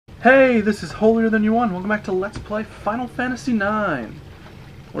Hey, this is Holier Than You One. Welcome back to Let's Play Final Fantasy IX,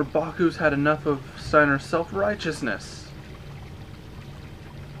 where Baku's had enough of Steiner's self-righteousness.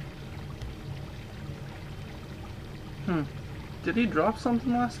 Did he drop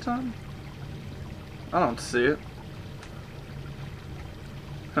something last time? I don't see it.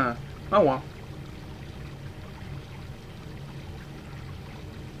 Oh well.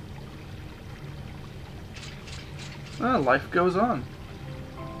 Life goes on.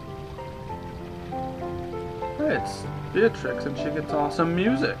 Hey, it's Beatrix and she gets awesome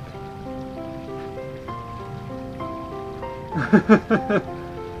music.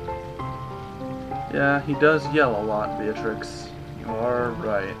 Yeah, he does yell a lot, Beatrix. You are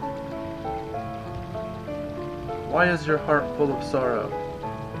right. Why is your heart full of sorrow?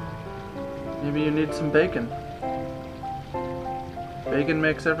 Maybe you need some bacon. Bacon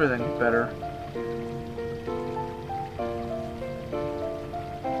makes everything better.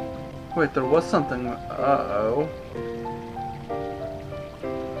 Wait, there was something. Uh-oh.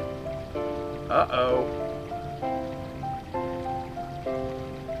 Uh-oh.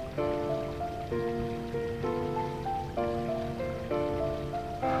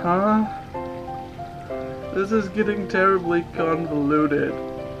 Huh? This is getting terribly convoluted.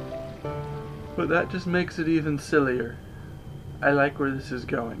 But that just makes it even sillier. I like where this is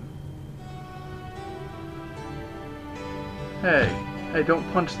going. Hey, don't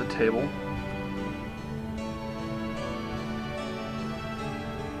punch the table.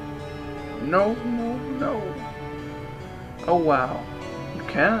 No. Oh wow. You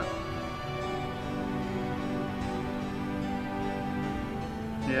can't?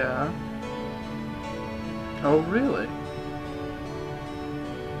 Yeah. Oh really?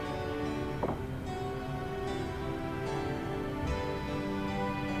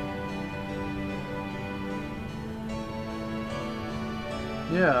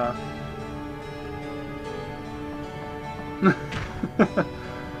 Yeah.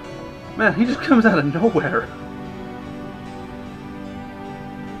 Man, he just comes out of nowhere.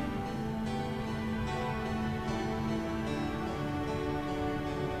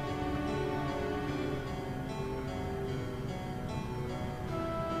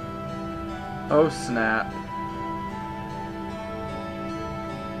 Oh snap.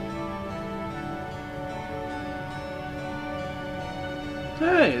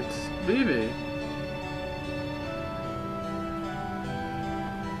 Hey, it's Vivi.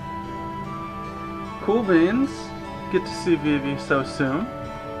 Cool beans. Get to see Vivi so soon.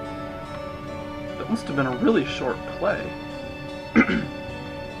 That must have been a really short play.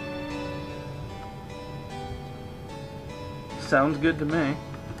 Sounds good to me.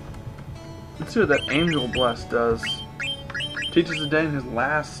 Let's see what that Angel Bless does. Teaches Zidane his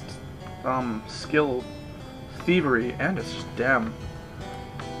last skill, thievery, and it's just damn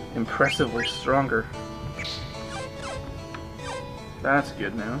impressively stronger. That's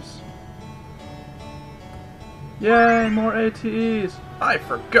good news. Yay, more ATEs! I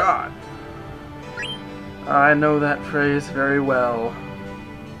forgot! I know that phrase very well.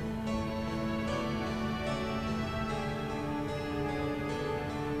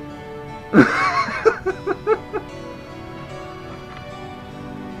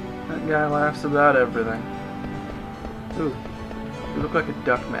 That guy laughs about everything. Ooh, you look like a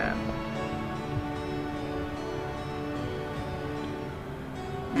duck man.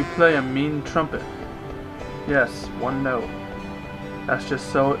 You play a mean trumpet. Yes, one note. That's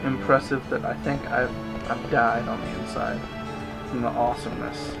just so impressive that I think I've died on the inside from the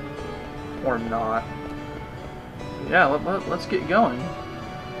awesomeness. Or not. Yeah, let's get going.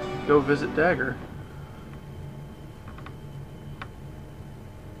 Go visit Dagger.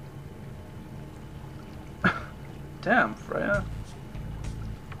 Damn, Freya.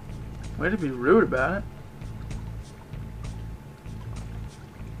 Way to be rude about it.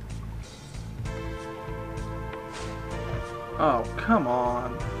 Oh, come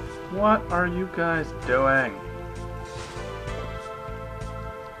on. What are you guys doing?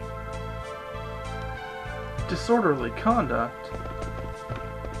 Disorderly conduct?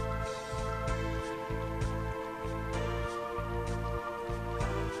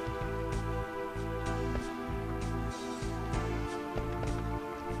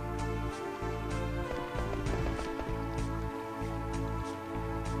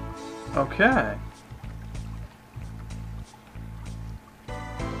 Okay.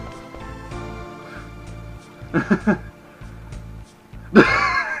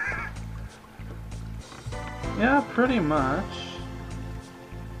 Yeah, pretty much.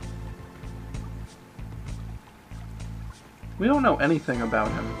 We don't know anything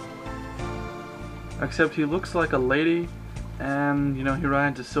about him. Except he looks like a lady And, you know, he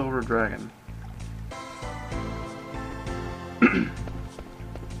rides a silver dragon.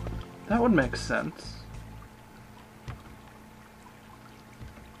 That would make sense.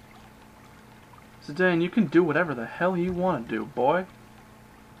 Zidane, you can do whatever the hell you want to do, boy.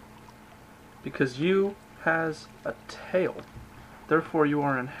 Because you has a tail. Therefore, you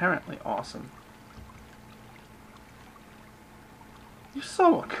are inherently awesome. You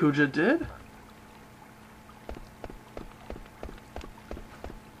saw what Kuja did.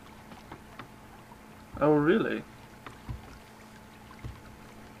 Oh, really?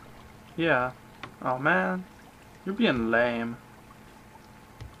 Yeah. Oh, man. You're being lame.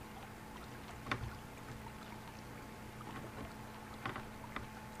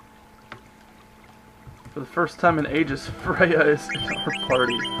 For the first time in ages, Freya is in our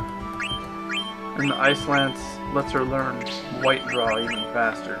party. And the Ice Lance lets her learn White Draw even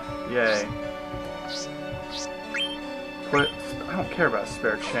faster. Yay. But I don't care about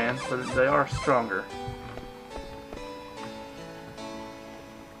Spare Chance, but they are stronger.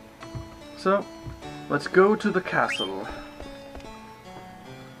 So, let's go to the castle.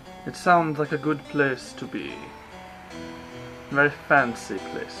 It sounds like a good place to be. A very fancy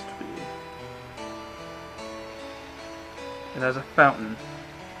place to be. It has a fountain.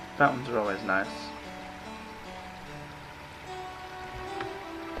 Fountains are always nice.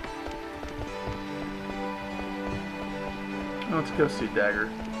 Let's go see Dagger.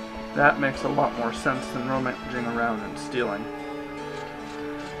 That makes a lot more sense than rummaging around and stealing.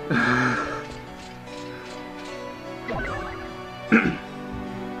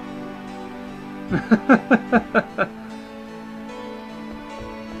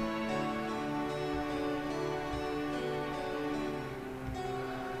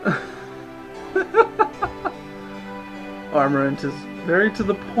 Armorant is very to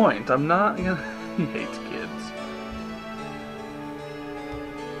the point. I'm not gonna... He hates kids.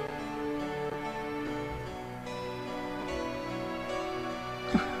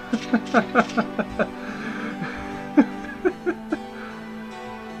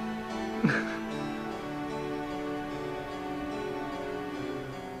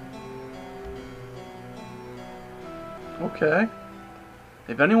 Okay.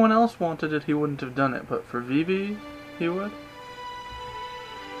 If anyone else wanted it, he wouldn't have done it, but for Vivi, he would.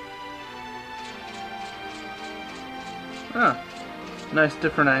 Ah, nice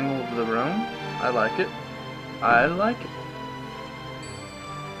different angle of the room. I like it. I like it.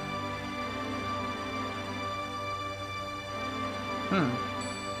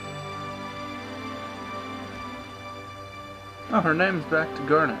 Oh, her name's back to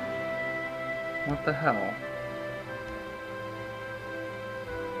Garnet. What the hell?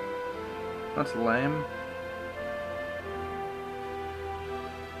 That's lame.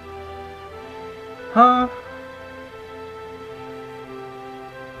 Huh?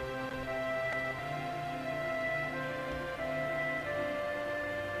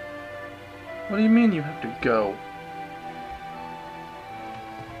 What do you mean you have to go?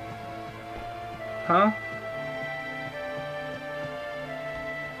 Huh?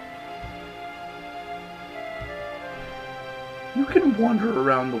 You can wander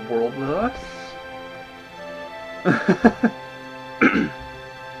around the world with us.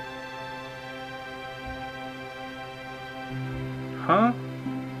 Huh?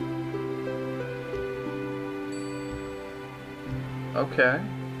 Okay.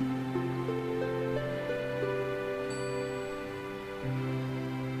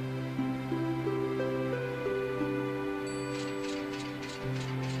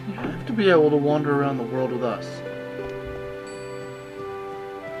 You have to be able to wander around the world with us.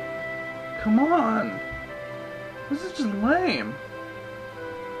 Come on! This is just lame.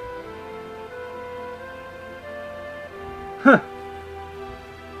 Huh.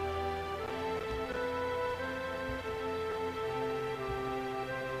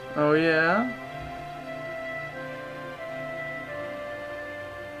 Oh yeah?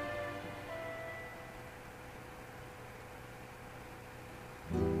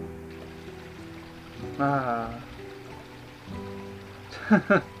 Ah.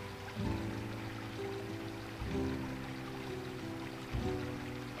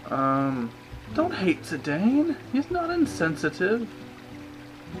 Don't hate Zidane. He's not insensitive.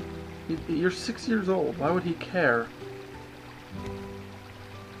 You're 6 years old. Why would he care?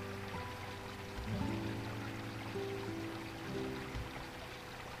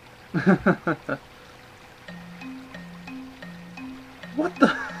 What the?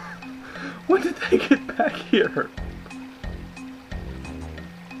 When did they get back here?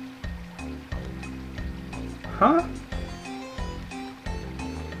 Huh?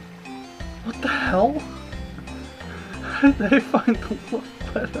 What the hell? Why did they find the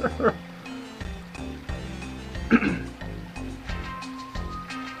love letter?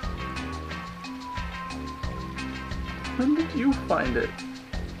 When did you find it?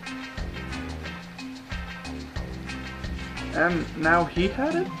 And now he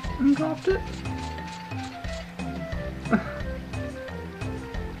had it and dropped it?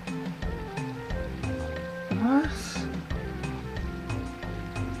 What?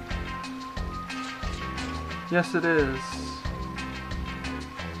 Yes, it is.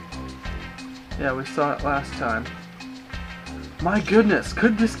 Yeah, we saw it last time. My goodness,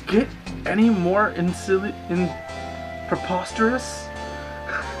 could this get any more preposterous?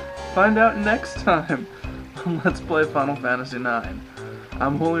 Find out next time on Let's Play Final Fantasy IX.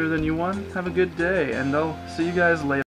 I'm Holier Than You One. Have a good day, and I'll see you guys later.